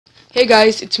Hey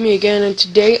guys, it's me again, and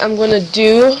today I'm gonna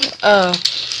do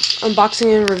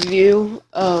unboxing and review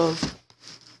of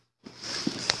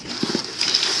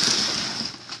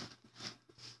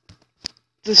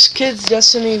this Kids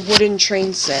Destiny wooden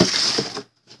train set.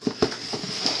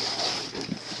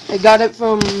 I got it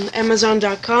from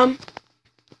Amazon.com,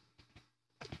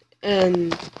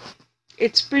 and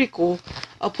it's pretty cool.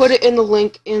 I'll put it in the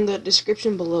link in the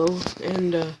description below,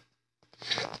 and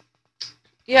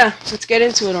yeah, let's get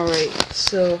into it alright.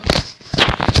 So,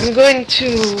 I'm going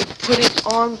to put it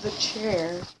on the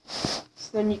chair,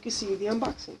 so then you can see the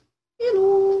unboxing.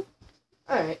 Hello!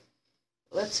 Alright,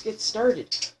 let's get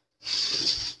started.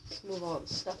 Let's move all the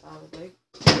stuff out of the way.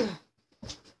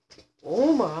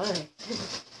 Oh my.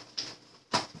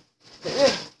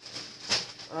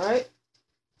 Alright.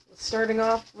 Starting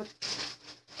off with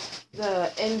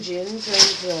the engines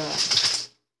and the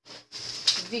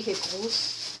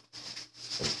vehicles.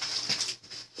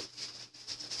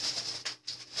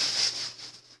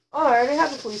 Oh, I already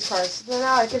have a police car, so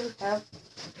now I can have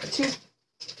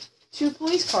two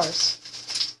police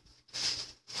cars.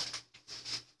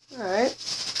 Alright.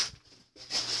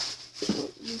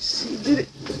 You see, did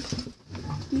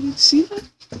you see that?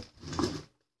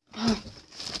 Oh, I have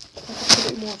to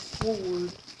put it more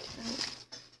forward.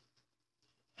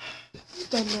 I've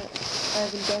done that. I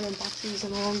haven't done unboxings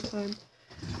in a long time.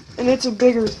 And it's a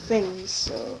bigger thing,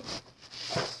 so.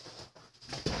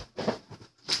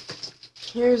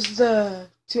 Here's the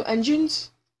two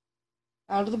engines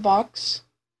out of the box.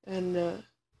 And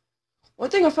one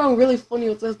thing I found really funny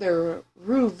was that their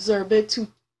roofs are a bit too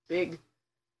big.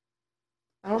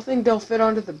 I don't think they'll fit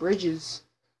onto the bridges.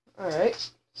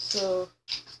 Alright, so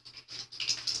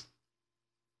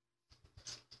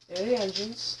there are the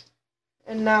engines.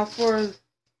 And now for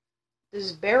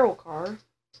this barrel car.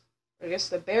 I guess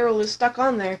the barrel is stuck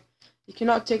on there. You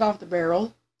cannot take off the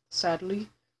barrel, sadly.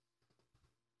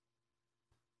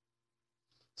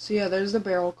 So yeah, there's the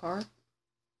barrel car.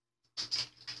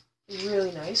 It's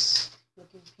really nice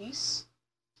looking piece.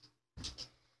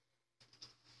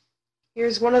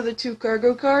 Here's one of the two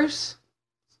cargo cars.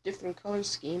 Different color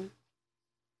scheme.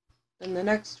 Then the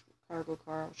next cargo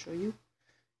car I'll show you.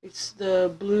 It's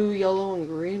the blue, yellow, and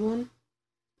green one.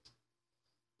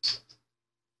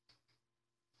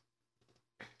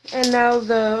 And now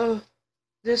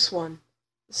this one.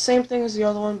 The same thing as the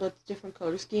other one, but different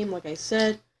color scheme, like I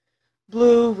said.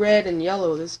 Blue, red, and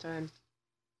yellow this time.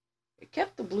 It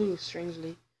kept the blue,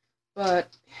 strangely. But,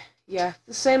 yeah,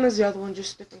 the same as the other one,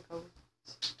 just different colors.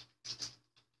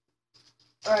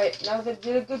 Alright, now they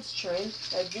did a goods train.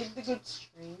 I did the goods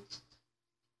train.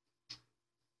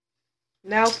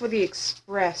 Now for the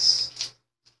express.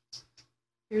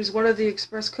 Here's one of the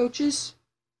express coaches.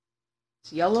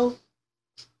 It's yellow.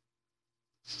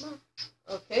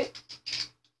 Okay,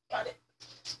 got it.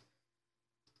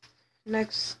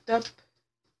 Next up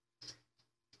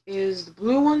is the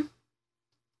blue one.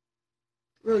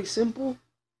 Really simple.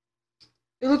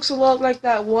 It looks a lot like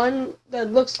that one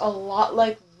that looks a lot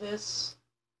like this.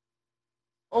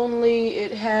 Only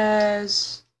it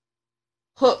has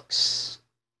hooks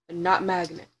and not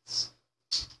magnets.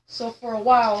 So for a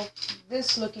while,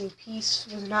 this looking piece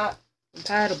was not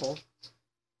compatible.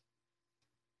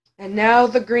 And now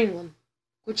the green one,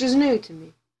 which is new to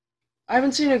me. I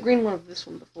haven't seen a green one of this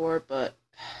one before, but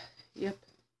yep,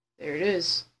 there it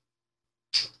is.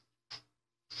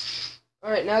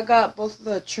 Alright, now I got both of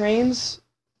the trains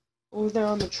over there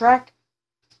on the track.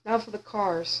 Now for the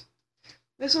cars.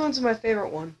 This one's my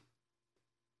favorite one.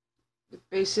 The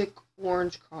basic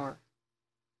orange car.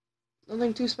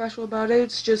 Nothing too special about it,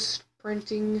 it's just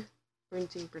printing.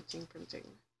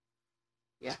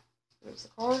 Yeah, there's the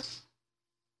car.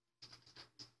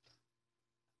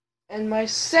 And my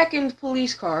second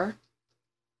police car,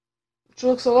 which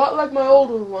looks a lot like my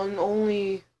older one,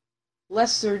 only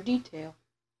lesser detail.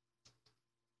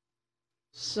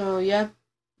 So yeah,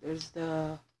 there's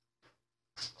the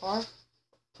car,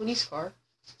 police car.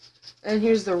 And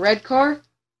here's the red car.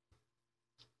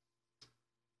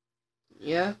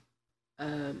 Yeah,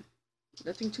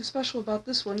 nothing too special about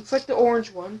this one. It's like the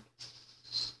orange one.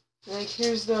 Like,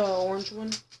 here's the orange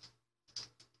one.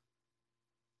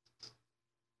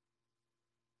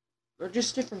 They're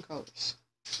just different colors.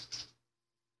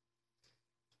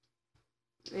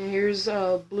 And here's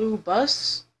a blue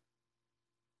bus,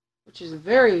 which is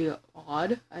very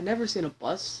odd. I've never seen a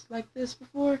bus like this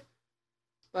before,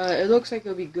 but it looks like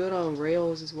it'll be good on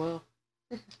rails as well.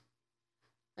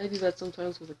 I do that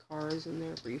sometimes with the cars, and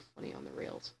they're pretty funny on the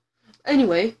rails.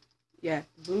 Anyway, yeah,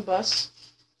 blue bus.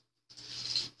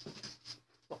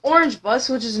 The orange bus,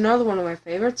 which is another one of my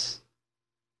favorites.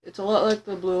 It's a lot like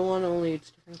the blue one, only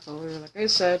it's different color, like I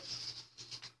said.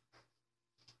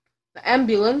 The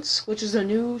ambulance, which is a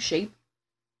new shape,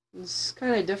 is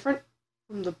kind of different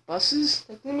from the buses.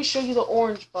 Like, let me show you the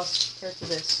orange bus compared to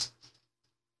this.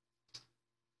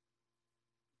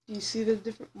 Do you see the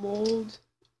different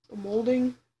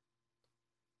molding?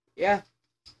 Yeah.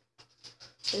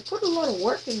 They put a lot of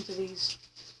work into these.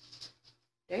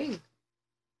 Dang.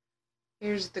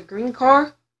 Here's the green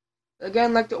car.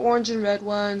 Again, like the orange and red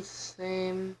ones,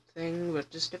 same thing, but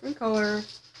just different color.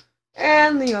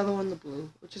 And the other one, the blue,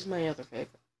 which is my other favorite.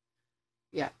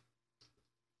 Yeah.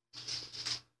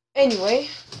 Anyway,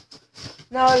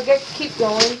 now I keep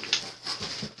going.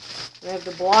 We have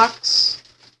the blocks.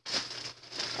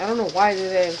 I don't know why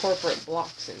they incorporate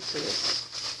blocks into this.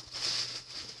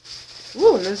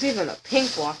 Ooh, and there's even a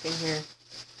pink block in here.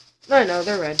 No,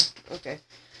 they're red. Okay.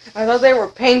 I thought they were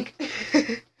pink.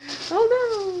 Oh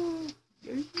no!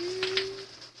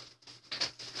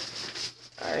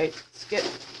 Alright, let's get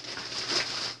it.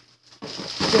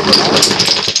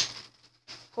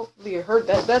 Hopefully you heard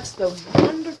that. That's the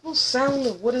wonderful sound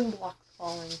of wooden blocks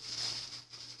falling.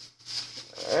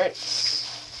 Alright.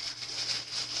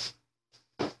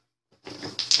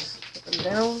 Put them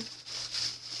down.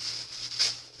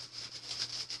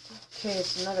 Okay,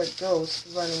 it's another ghost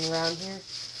running around here.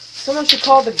 Someone should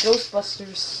call the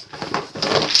Ghostbusters.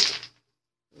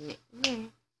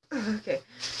 Okay.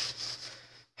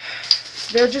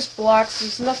 They're just blocks.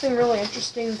 There's nothing really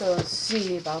interesting to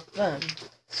see about them.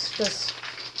 It's just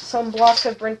some blocks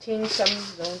have printing, some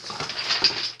don't.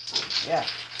 Yeah.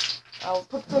 I'll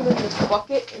put them in this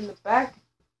bucket in the back.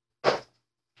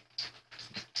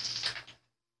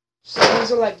 So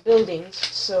these are like buildings,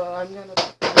 so I'm gonna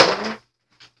put them in here.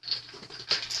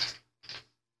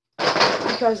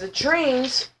 Because the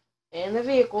trains and the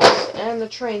vehicles and the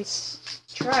train's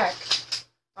track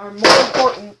are more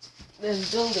important than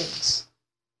buildings.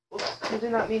 Oops, I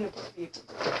did not mean to put the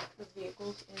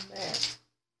vehicles in there.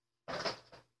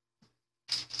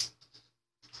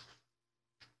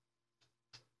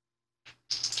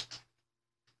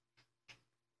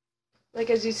 Like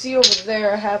as you see over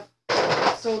there, I have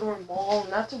Sodor Mall,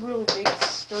 and that's a really big,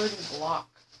 sturdy block.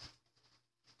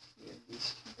 You have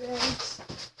these two bags.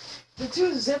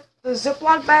 The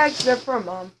Ziploc bags, they're for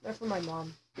Mom. They're for my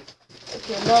mom.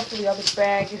 Okay, now for the other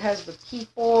bag. It has the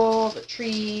people, the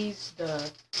trees,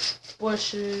 the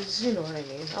bushes. You know what I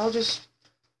mean. I'll just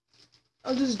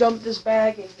dump this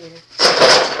bag in here.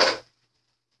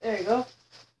 There you go.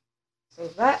 So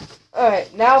that.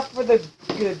 Alright, now for the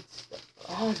good stuff.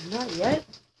 Oh, not yet.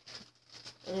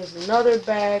 And there's another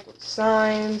bag with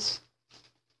signs,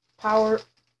 power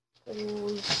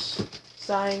poles,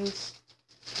 signs,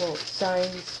 well,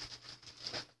 signs,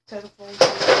 telephone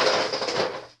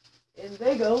poles. And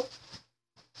they go.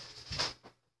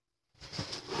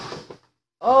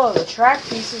 Oh, the track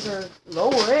pieces are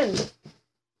lower in,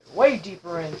 way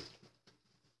deeper in.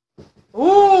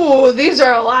 Ooh, these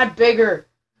are a lot bigger.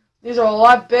 These are a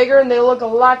lot bigger and they look a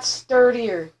lot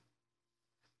sturdier.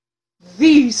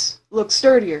 These look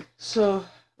sturdier, so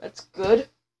that's good.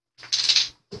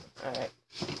 Alright.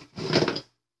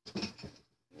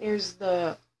 Here's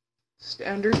the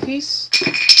standard piece.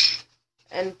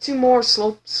 And two more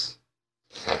slopes.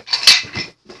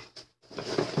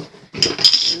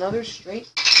 Another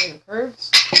straight and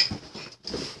curves.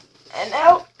 And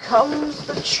out comes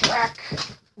the track.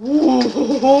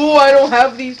 Ooh, I don't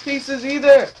have these pieces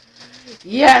either.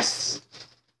 Yes!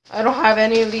 I don't have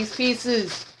any of these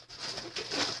pieces.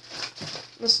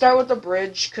 Let's start with the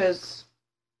bridge, because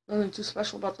nothing too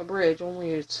special about the bridge.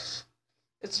 Only it's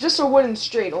just a wooden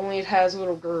straight, only it has a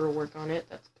little girder work on it.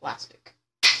 That's plastic.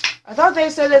 I thought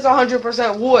they said it's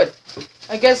 100% wood.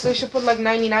 I guess they should put like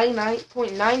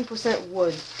 99.9%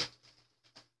 wood.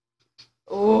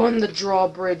 Oh, and the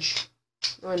drawbridge.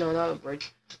 Oh, no, not a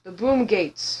bridge. The boom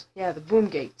gates. Yeah, the boom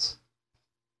gates.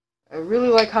 I really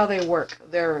like how they work.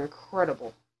 They're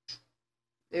incredible.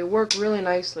 They work really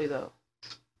nicely, though.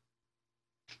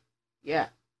 Yeah.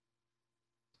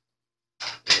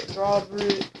 The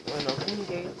drawbridge. Oh, no, boom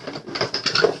gate.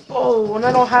 Oh, and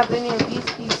I don't have any of these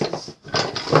pieces.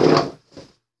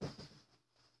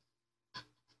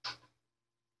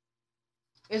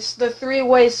 It's the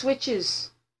three-way switches.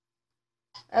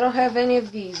 I don't have any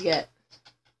of these yet.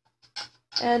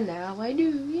 And now I do.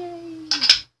 Yay!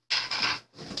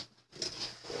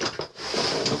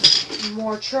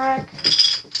 More track.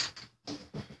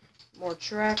 More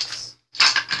tracks.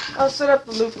 I'll set up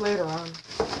the loop later on.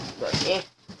 But, eh.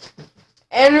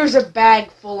 And there's a bag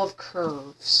full of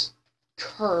curves.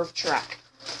 Curve track.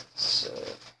 So.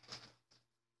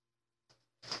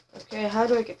 Okay, how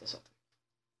do I get this open?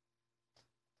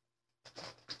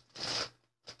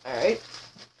 Alright.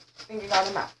 I think I got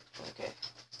him out. Okay.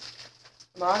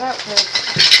 Come on out, kid.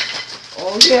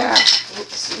 Oh yeah!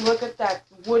 Look at that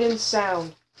wooden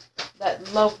sound.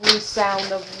 That lovely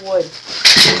sound of wood.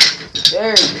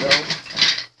 There you go.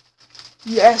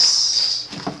 Yes!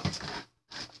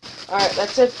 Alright,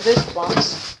 that's it for this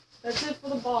box. That's it for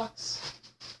the box.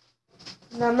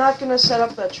 And I'm not gonna set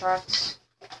up the tracks.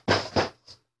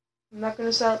 I'm not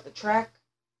gonna set up the track.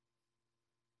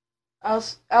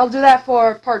 I'll do that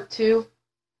for part 2.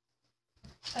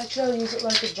 Actually, I'll use it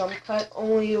like a jump cut,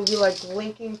 only it'll be like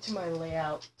linking to my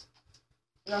layout.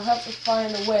 And I'll have to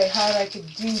find a way how I could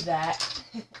do that.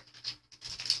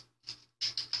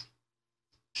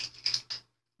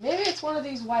 Maybe it's one of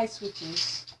these Y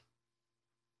switches.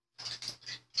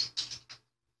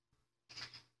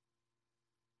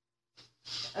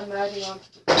 I'm adding onto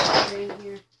the screen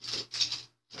here.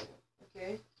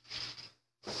 Okay.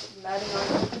 I'm adding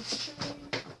onto the screen.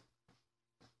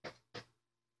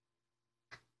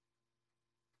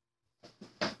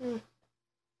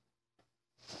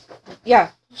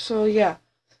 Yeah, so yeah.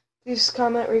 Please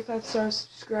comment, rate 5 stars,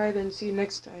 subscribe, and see you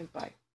next time. Bye.